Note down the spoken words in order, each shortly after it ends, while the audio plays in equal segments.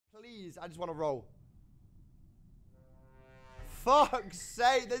please. I just want to roll. Fuck's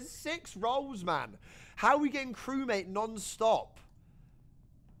sake. There's 6 rolls, man. How are we getting crewmate non-stop?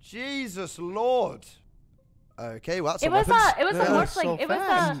 Jesus Lord. Okay, well, that's it was the morphling. So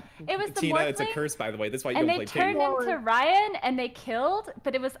it was the Tina, morphling. it's a curse, by the way. That's why you and don't they play pig. turned into Ryan and they killed,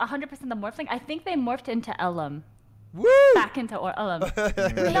 but it was 100% the morphling. I think they morphed into Ellum. Woo! Back into Ellum.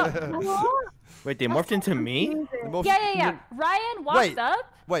 Wait, they morphed into me? Yeah. Ryan walked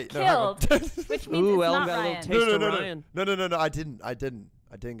up, killed, which means it's not Ryan. No, I didn't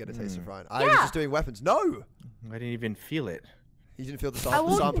get a taste of Ryan. I was just doing weapons. No! I didn't even feel it. You didn't feel the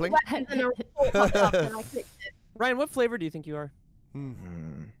sampling? Ryan, what flavor do you think you are?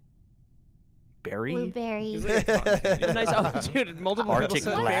 Berry? Blueberry. Nice, oh, dude, multiple Arctic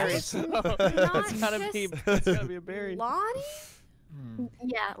berries. It's gotta be a berry. Lonnie?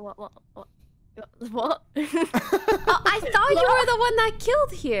 Yeah. What? Oh, I thought you were the one that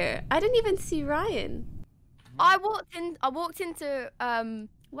killed here. I didn't even see Ryan. I walked into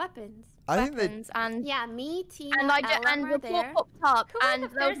weapons. I think they... and yeah, me, Tina, and report popped up, and the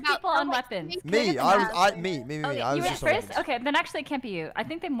first people on weapons? Me. Me. Okay, I was you were just first. Okay, then actually it can't be you. I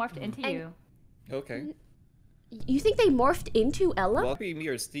think they morphed into you. Okay. You think they morphed into Ella? Well, it could be me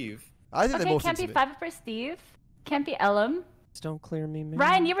or Steve. I think they morphed can't into be me. 5 for Steve. Can't be Ellum. Don't clear me, man.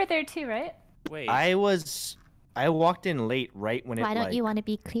 Ryan, you were there too, right? Wait. I walked in late, right when Why don't you want to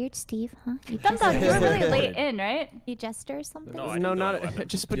be cleared, Steve? Huh? Dumbdog, you were really late in, right? You jester or something? No, not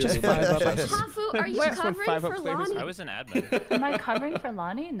just 5 up. Hafu, are you covering for Lanu? I was an admin. Am I covering for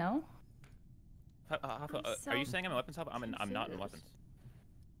Lani? No. Are you saying I'm a weapons helper? I'm not in weapons.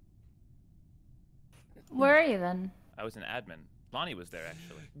 Where are you then? I was an admin. Lonnie was there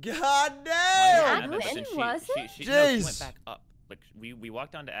actually. God damn! Admin, was it? She went back up. Like we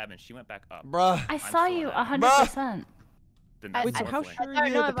walked down to admin. She went back up. Bruh. I saw you 100%. Wait, so how sure are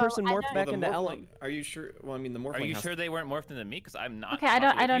you that the person morphed back into Ellen? Are you sure? Well, I mean, the morphling. Are you sure they weren't morphed into me? Because I'm not. Okay, I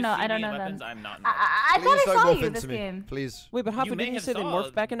don't know. I don't know weapons, then. I'm not. I thought I saw you this game. Please. Wait, but Hafu, didn't you say they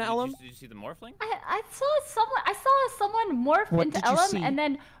morphed back into Ellum? Did you see the morphling? I saw someone morph into Ellum and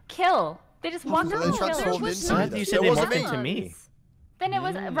then kill. They just walked up and killed. You said they morphed into me. Then it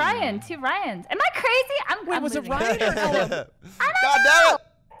was Ryan, 2 Ryans. Am I crazy? Wait, was it Ryan or Ellum? God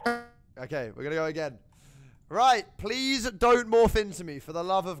damn it! Okay, we're gonna go again. Right, please don't morph into me, for the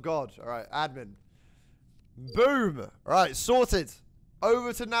love of God. All right, admin. Boom. All right, sorted.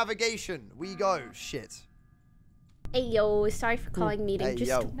 Over to navigation. We go. Shit. Hey, yo, sorry for calling meeting. Hey,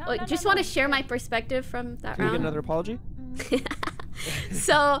 just want to share my perspective from that round. Can we get another apology?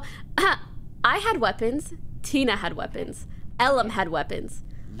 So, I had weapons. Tina had weapons. Ellum had weapons.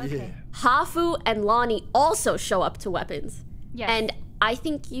 Yeah. Hafu and Lonnie also show up to weapons. Yes. And I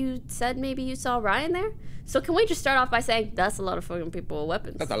think you said maybe you saw Ryan there. So can we just start off by saying that's a lot of fucking people with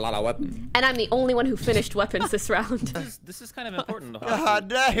weapons? That's a lot of weapons. And I'm the only one who finished weapons this round. This is kind of important. God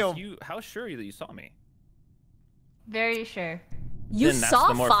damn. How sure are you that you saw me? Very sure. You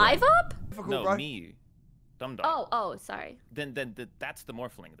saw 5 up? No, me. Dumbdog. Oh, sorry. Then that's the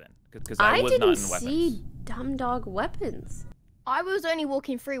morphling then, because I was not in weapons. I didn't see Dumbdog weapons. I was only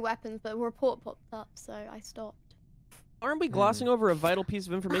walking through weapons, but a report popped up, so I stopped. Aren't we glossing over a vital piece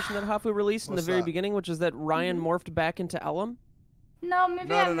of information that Hafu released in the very beginning, which is that Ryan morphed back into Ellum? No,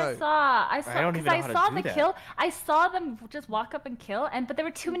 maybe I saw. I saw the kill. I saw them just walk up and kill, but there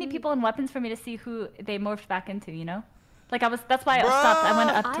were too many people in weapons for me to see who they morphed back into. You know, like that's why I stopped. I went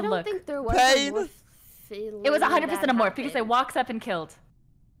up to look. I don't think there was a morph. It was 100% a morph because they walks up and killed.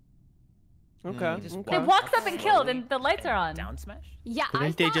 Okay. They walked up and killed, and the lights are on. Down smash? Yeah,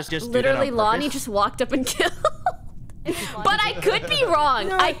 Couldn't they just literally Lonnie just walked up and killed. But I could be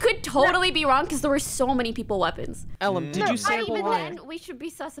wrong. I could totally be wrong because there were so many people weapons. Ellum, did you sample Ryan? Then, we should be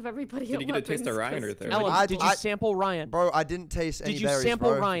sus of everybody. Did you get a taste of Ryan or there? Ellum, did you sample Ryan? Bro, I didn't taste any berries, Did you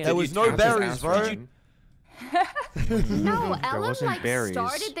sample Ryan? There was no berries, bro. No, Ellum berries.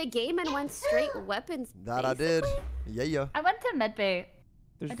 started the game and went straight weapons. That I did. Yeah. I went to medbay.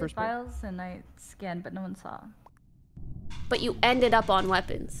 I There's did files and I scanned, but no one saw. But you ended up on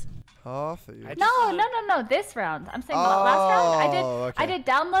weapons. No. This round. I'm saying last round. I did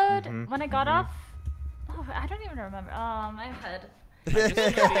download when I got off. Oh, I don't even remember. My head. It's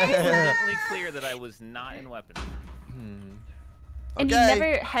definitely clear that I was not in weapons. And you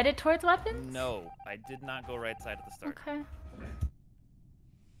never headed towards weapons? No, I did not go right side at the start. Okay.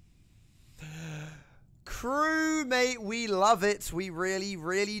 Crewmate, we love it. We really,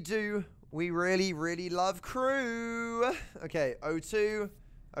 really do. We really, really love crew. Okay, O2.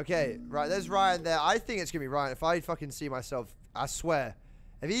 Okay, right, there's Ryan there. I think it's gonna be Ryan. If I fucking see myself, I swear.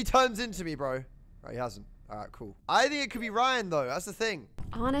 If he turns into me, bro. Right, he hasn't. All right, cool. I think it could be Ryan though. That's the thing.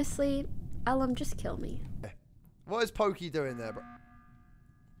 Honestly, Ellum, just kill me. What is Pokey doing there, bro?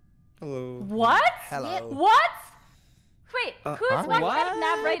 Hello. What? Hello. What? Wait, who's Huh? walking What? out of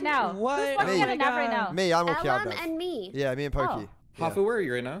Nav right now? What? Who's walking Me. out of Nav right now? Me, I'm walking out Ellum now. and me. Yeah, me and Pokey. Oh. Yeah. Hafu, where are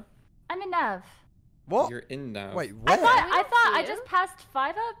you right now? I'm in Nav. What? You're in now. Wait, I where? thought I see just passed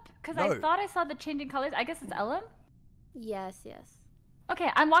 5 up because No. I thought I saw the changing colors. I guess it's Ellum. Yes, yes. Okay,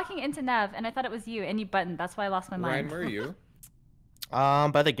 I'm walking into Nav and I thought it was you and you buttoned. That's why I lost my Ryan, mind. where are you?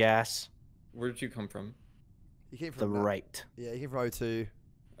 By the gas. Where did you come from? He came The from right. Yeah, he came from O2.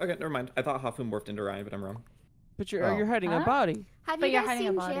 Okay, never mind. I thought Hafu morphed into Ryan, but I'm wrong. But you're Oh. you're hiding a Huh? body. Have But you you're guys hiding a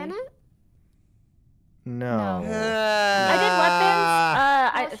seen body. Janet? No.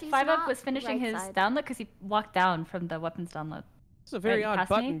 I did weapons. she's 5 up not was finishing right his side. download because he walked down from the weapons download. It's a very Right, odd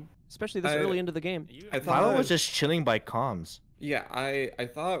past me? button, especially this early into the game. I Philo thought was just chilling by comms. Yeah, I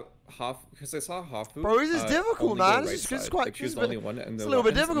thought Hafu, because I saw Hafu. Bro, this is difficult, only go man. Right This is side. quite- Like, she this was is the a only bit- one in the it's a little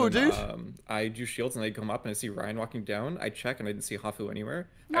bit weapons, and difficult, then, I do shields and I come up and I see Ryan walking down. I check and I didn't see Hafu anywhere.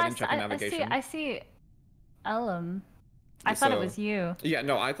 No, I didn't check the I navigation. see Ellum. I thought it So- was you. Yeah,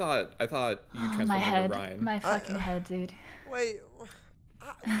 no, I thought you transferred My head. into Ryan. My fucking head, dude. Wait.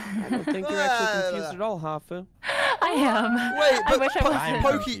 I don't think you're actually confused at all, Hafu. I am. Wait, I but wish I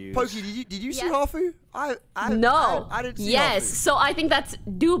wasn't. Pokey, did you see Hafu? No. I didn't see Yes, Hafu. so I think that's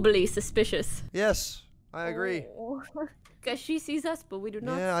doubly suspicious. Yes, I agree. Because she sees us, but we do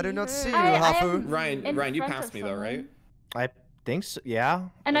not. Yeah, I do see not her. see you, I am Hafu. Ryan, in you front passed of me though, right? someone. I think so. Yeah.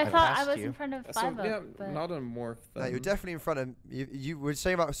 And I thought I passed was you. in front of So 5 up. yeah, but not a morph. No, you're then. definitely in front of you were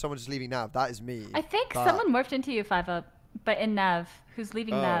saying about someone just leaving Nav. That is me. I think But- someone morphed into you 5 up, but in Nav. Who's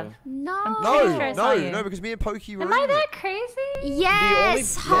leaving Nav? No. I'm No, pretty sure I saw you. no, because me and Pokey were Am I in that it. crazy?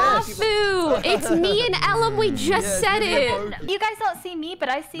 Yes, Hafu! It's me and Ellum, we just Yeah, said it's me it! and Pokey. You guys don't see me, but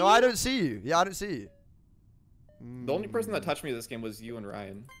I see No, you. I don't see you. Yeah, I don't see you. The only person that touched me this game was you and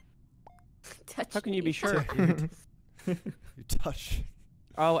Ryan. How can you be sure? You touch.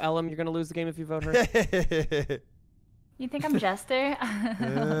 Oh, Ellum, you're gonna lose the game if you vote her. You think I'm Jester?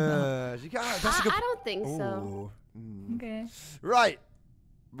 That's a good. I don't think so. Ooh. Mm. Okay. Right.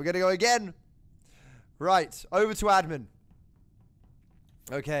 We're going to go again. Right. Over to admin.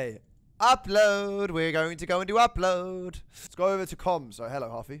 Okay. Upload. We're going to go and do upload. Let's go over to comms. Oh, hello,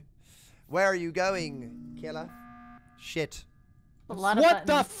 Huffy. Where are you going, killer? Shit. A lot of What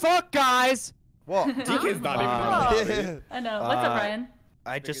the buttons. fuck, guys? What? DK's not even Yeah. I know. What's up, Ryan?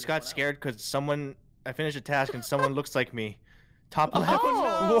 I just got scared because I finished a task and someone looks like me. Top left.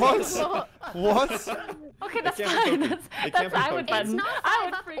 Oh. What? What? Okay, that's It can't be fine. Pokey. It That's can't be I would Pokey. It's button. not I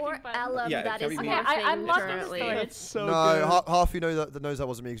would 5 up or freaking button. Ellum Yeah, it that can't is be Okay, morphing I'm locked in the currently. storage. So No, half you know that knows that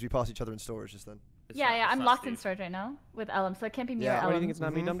wasn't me because we passed each other in storage just then. Yeah, I'm locked in storage right now with Ellum, so it can't be me Yeah. or Why do Ellum. you think it's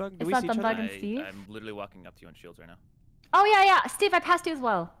not me, Mhm. Dumbdog? Do It's we not see each other? Dumbdog and Steve? I'm literally walking up to you on shields right now. Oh yeah, Steve, I passed you as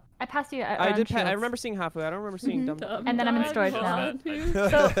well. I passed you. I did. I Shields. remember seeing Hafu. I don't remember seeing Dumbdog. And then I'm in storage Just now.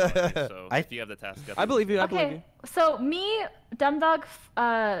 that, so I- if you have the task. I believe you. I believe Okay, you. so me, Dumbdog,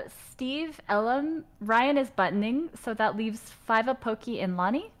 Steve, Ellum, Ryan is buttoning, so that leaves 5 up, Pokey, and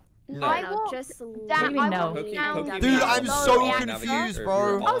Lonnie. No. I No, walked just down. I I know. walked Pokey- down. Pokey Dude, was I'm all so navigator, confused, or bro.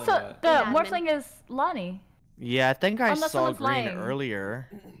 we were all Oh, in so that. the Yeah, morphling is Lonnie. Yeah, I think I Unless saw someone's green lying. earlier.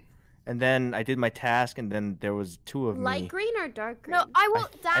 And then I did my task, and then there was 2 of Light me. green or dark green? No, I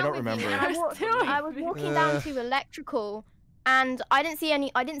walked down don't with remember. you. And I was walking down to electrical, and I didn't see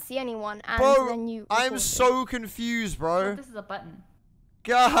anyone. And Bro, then you. I'm reported. so confused, bro. This is a button.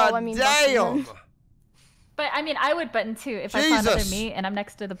 God I mean, damn. But I mean, I would button too if I saw another Jesus. me and I'm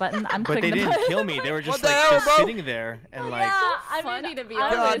next to the button. I'm But clicking they the didn't button. kill me. They were just the like hell, just bro? sitting there and like. Yeah, I funny mean, to be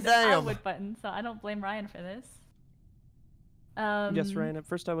I honest. God I damn. would button, so I don't blame Ryan for this. Yes, Ryan. At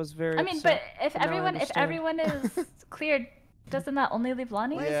first, I was very. I mean, upset, but if now I everyone understand. is cleared, doesn't that only leave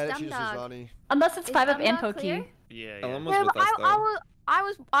Lonnie? Yeah, that Dumbdog? just is Lonnie. Unless it's Is 5 up and Dumbdog Pokey. clear? Yeah, Ellen yeah. was No, with us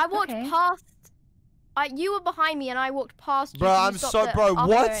though. I walked Okay. past. You were behind me, and I walked past you. Bro, till you I'm stopped so- at bro, upper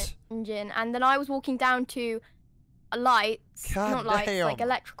what? Engine, and then I was walking down to lights, God not lights, like damn.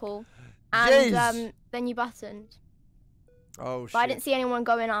 electrical, and Jeez. then you buttoned. Oh shit. But I didn't see anyone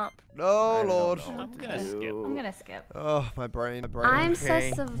going up. Oh lord. I'm gonna skip. I'm gonna skip. Oh, my brain. I'm Okay,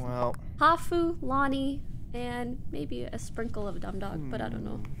 sus of well, Hafu, Lonnie, and maybe a sprinkle of Dumbdog, but I don't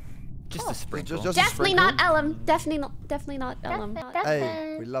know. Just a sprinkle. Just a Definitely sprinkle? not Ellum. Definitely not Ellum.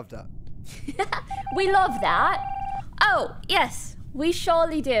 Hey, we love that. We love that. Oh, yes, we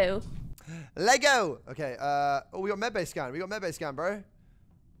surely do. Lego. Okay. Oh, we got medbay scan. We got medbay scan, bro.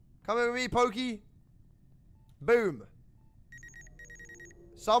 Come in with me, Pokey. Boom.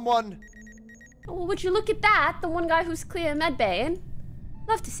 Someone. Oh, would you look at that? The one guy who's clear medbaying.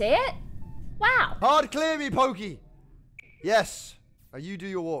 Love to see it. Wow. Hard clear me, Pokey. Yes. Now you do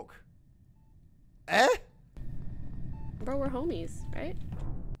your walk. Eh? Bro, we're homies, right?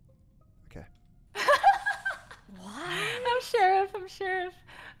 Okay. I'm sheriff.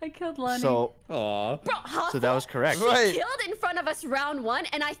 I killed Lanu. So, Bro, so that was correct. Wait. Killed in front of us round 1,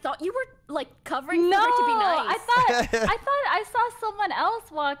 and I thought you were like covering for her to be nice. I thought I saw someone else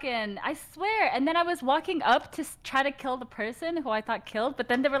walk in. I swear. And then I was walking up to try to kill the person who I thought killed, but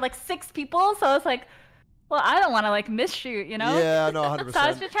then there were like 6 people, so I was like, well, I don't want to like misshoot, you know? Yeah, no, 100%. So I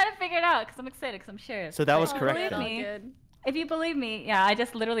was just trying to figure it out because I'm excited because I'm sheriff. So that was If you correct believe then. me, if you believe me, yeah, I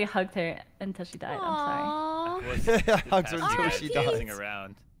just literally hugged her until she died. I'm sorry. Hugged her until she died.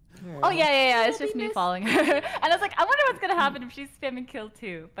 Around. Oh yeah. It's just me following her, and I was like, I wonder what's gonna happen if she's spamming kill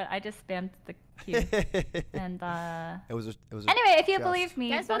too. But I just spammed the Q, and it was a anyway, if you just. believe me,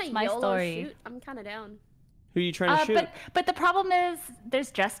 You guys want that's a my YOLO story. shoot? I'm kind of down. Who are you trying to shoot? But the problem is there's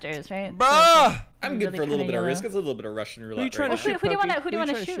jesters, right? Bruh! I'm good for a little bit of risk. It's a little bit of Russian roulette. Who are you trying to shoot? Who do you want to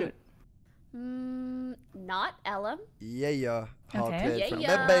Pokey? shoot? Not Ellum. Yeah. Hard Okay. cleared from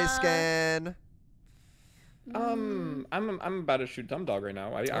Yeah. mid-base scan. I'm about to shoot Dumbdog right now.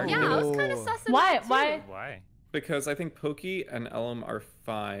 I already Yeah, did I it. was kind of sussing Why? that too. Why? Because I think Pokey and Ellum are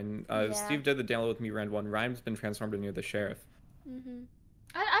fine. Yeah. Steve did the download with me round 1. Ryan's been transformed into the sheriff. I'm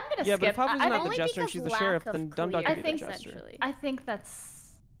gonna Yeah, skip. but if Hafu's I not don't- the jester and she's the sheriff, then Dumbdog I can be think the jester. I think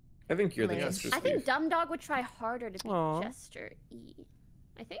that's. I think you're the Lame. jester, I think Steve. Dumbdog would try harder to be Aw. Jester E.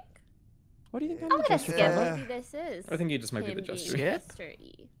 I think. What do you think? I'm gonna jester? skip. Pablo? Maybe this is. I think he just might be him the being jester. Jester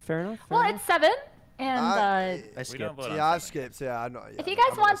E. Fair enough. Well, fair it's 7, and I I skipped. don't vote on Yeah, I've something. skipped. Yeah, I'm not. if yeah, you guys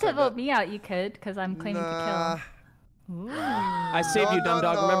I'm want to not vote me out, you could, because I'm claiming Nah. to kill. I saved you, No, no,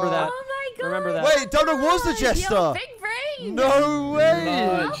 Dumbdog. no. Remember that. Oh my god. Remember that. Wait, Dumbdog was the Yo, jester. big brain. No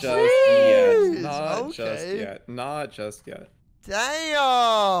way. Not just Jeez. yet. Not just Okay. yet. Not just yet.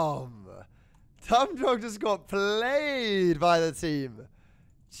 Damn. Dumbdog just got played by the team.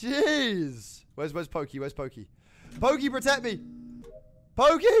 Jeez. Where's Pokey? Where's Pokey? Pokey, protect me.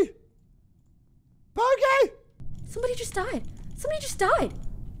 Pokey. Pokey. Somebody just died. Somebody just died.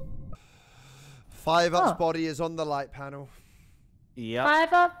 5-Up's body is on the light panel. Yep.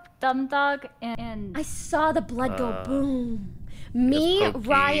 5-Up, Dumbdog, and I saw the blood go boom. Me, Pokey.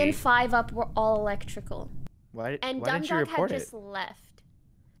 Ryan, 5-Up were all electrical. Why And didn't you Dumbdog had report it? just left.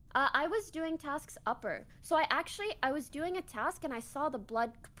 I was doing tasks upper. So I was doing a task and I saw the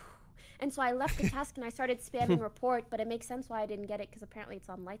blood. And so I left the task and I started spamming report, but it makes sense why I didn't get it because apparently it's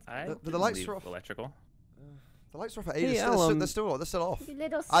on lights. I But the lights leave are off. Electrical. The lights are off at 8. Hey, They're still off. You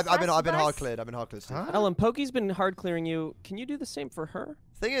little I've been sus hard bus. cleared. Steve. Ellen, Pokey's been hard clearing you. Can you do the same for her?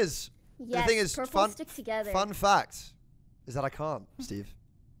 Thing is, Yes, the thing is, purple stick together. fun fact is that I can't, Steve.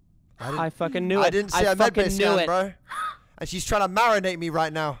 I fucking knew it. I didn't see a med fucking base knew scan, it. bro. And she's trying to marinate me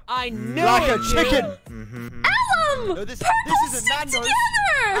right now. I knew Like it. a chicken. Ellum! No, this Purple isn't stick Nando's.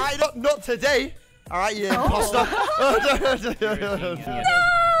 together! Not today. All right, you imposter. No!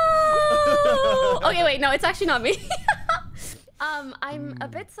 Okay, wait, no, it's actually not me. I'm a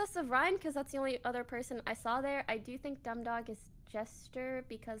bit sus of Ryan because that's the only other person I saw there. I do think Dumbdog is Jester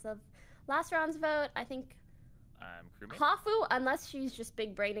because of last round's vote. I think Crewmate. Hafu, unless she's just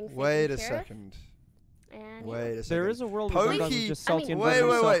big braining. fake Wait a sheriff. second. And Wait a second. There is a world where Dumbdog was Pokey. just salty and Wait, voted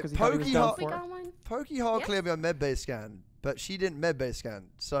wait, himself wait. 'cause he thought he was Pokey done hot- for. we got one. Pokey hard Yes? cleared me on med base scan, but she didn't med base scan.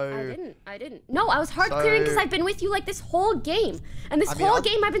 So I didn't. No, I was hard clearing because So- I've been with you like this whole game. And this I mean, whole I'll-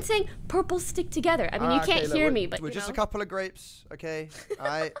 game I've been saying purple stick together. I mean, you okay, can't look, hear we're- me, but we're you just know. a couple of grapes, okay?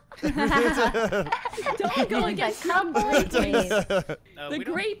 Alright. Don't go against crumble grapes. the We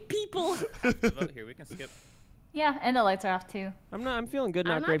don't great people. have to vote here. We can skip. Yeah, and the lights are off too. I'm feeling good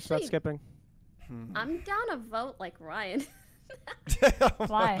now. I'm Grapes about actually- skipping. I'm down to vote like Ryan.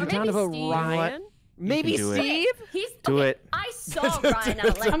 Why? Or Down maybe to vote Steve. Ryan. Maybe do it. Steve. He's Do okay, it. I saw Ryan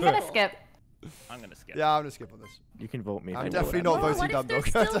out like I'm gonna skip. I'm gonna skip. Yeah, I'm gonna skip on this. You can vote me. if I'm you definitely vote. not Oh, voting what if there's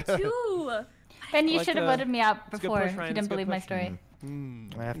Dumbdog. still two? Ben, you Like should have the- voted me out it's a good before push, if Ryan, you it's a didn't good believe my push. story.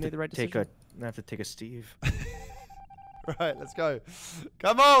 I have Made to the right take decision. I have to take a Steve. Right, let's go.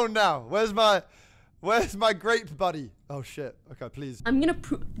 Come on now. Where's my grape buddy? Oh shit. Okay, please. I'm gonna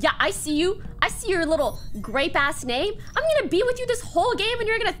prove. Yeah, I see you. I see your little grape ass name. I'm gonna be with you this whole game, and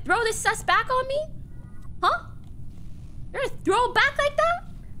you're gonna throw this sus back on me? Huh? You're gonna throw it back like that?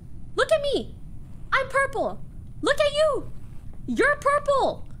 Look at me. I'm purple. Look at you. You're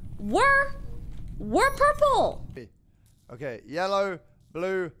purple. We're purple. Okay, yellow,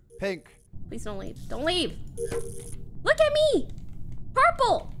 blue, pink. Please don't leave. Don't leave. Look at me.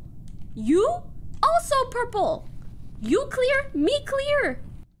 Purple. You also purple. You clear, me clear.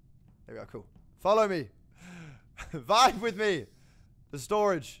 There we go, cool. Follow me. Vibe with me. The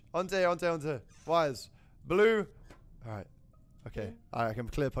storage. Onto. Wires. Blue. All right. Okay. All right, I can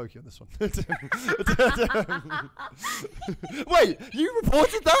clear Poki on this one. Wait, you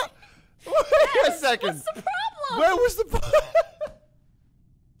reported that? Wait a second. What's the problem? Where was the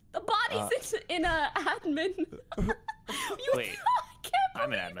The body's in a admin. Wait.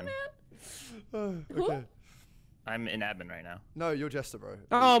 I'm an admin. Okay. I'm in admin right now. No, you're Jester, bro.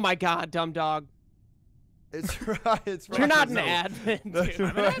 Oh my God, Dumbdog. It's right. It's right. You're not an admin. No, Dude.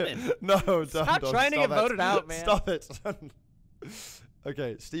 I'm an admin. No, Stop trying to get voted out, man. Stop it.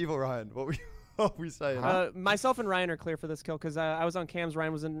 Okay, Steve or Ryan, what were we saying? Myself and Ryan are clear for this kill because I was on cams.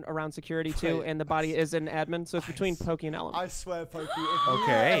 Ryan was around security too, and the body is in admin, so it's between Poki and Ellum. I swear, Poki.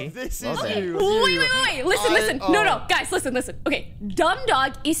 Okay. This Well is then. you. Wait. Listen. No, guys, listen. Okay,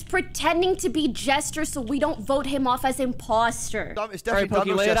 Dumbdog is pretending to be Jester, so we don't vote him off as imposter. It's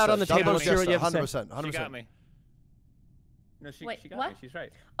definitely Poki, lay it out on the table and see what you have to say. 100%. She got me. No, she got me. She's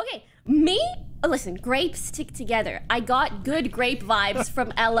right. Okay, listen, grapes stick together. I got good grape vibes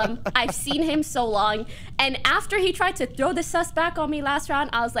from Ellum. I've seen him so long. And after he tried to throw the sus back on me last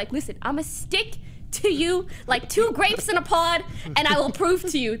round, I was like, listen, I'm gonna stick to you like 2 grapes in a pod, and I will prove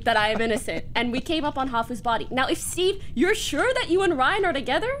to you that I am innocent. And we came up on Hafu's body. Now, if Steve, you're sure that you and Ryan are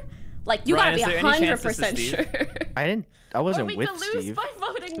together? Like, you Ryan, gotta be 100% sure. I wasn't or we with could lose Steve. by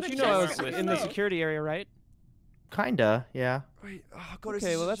voting the You know I was Jester. in the security area, right? Kinda, yeah. Wait, oh God,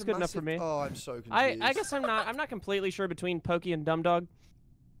 Okay, well that's good enough for me. Oh, I'm so confused. I guess I'm not completely sure between Poki and Dumbdog.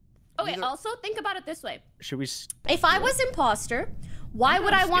 Okay, also think about it this way. Should we? If I was imposter, why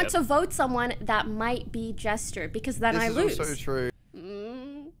would I want to vote someone that might be Jester? Because then I lose. This is also true.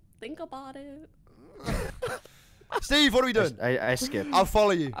 Think about it. Steve, what are we doing? I skip. I'll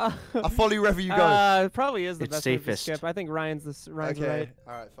follow you. I'll follow you wherever you go. It probably is the It's best way to safest. skip. I think Ryan's right. Okay.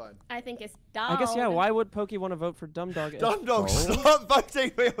 All right, fine. I think it's down. I guess yeah. Why would Poki want to vote for Dumbdog? Dumbdog, stop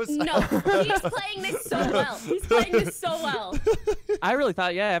voting for yourself. No, he's playing this so well. He's playing this so well. I really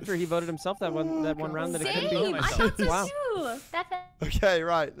thought after he voted himself that one round that it couldn't be Same. him. I thought so Wow. too. Okay,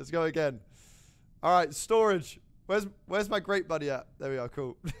 right. Let's go again. All right, storage. Where's my grape buddy at? There we are.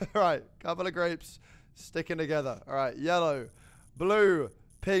 Cool. All right, couple of grapes sticking together. All right, yellow, blue,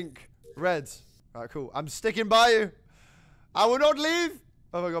 pink, red. All right, cool. I'm sticking by you. I will not leave.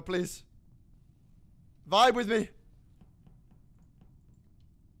 Oh my God, please. Vibe with me.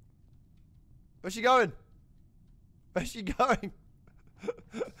 Where's she going? Where's she going?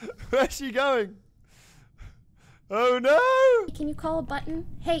 Where's she going? Oh no! Can you call a button?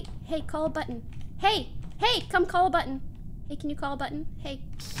 Hey, call a button. Hey, come call a button. Hey, can you call a button? Hey,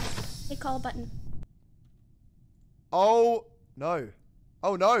 call a button. Oh no!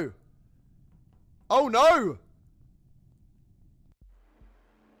 Oh no! Oh no!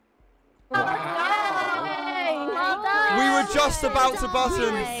 Well done. We were just about to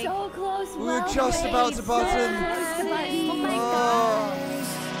button. So close. We were just about to button.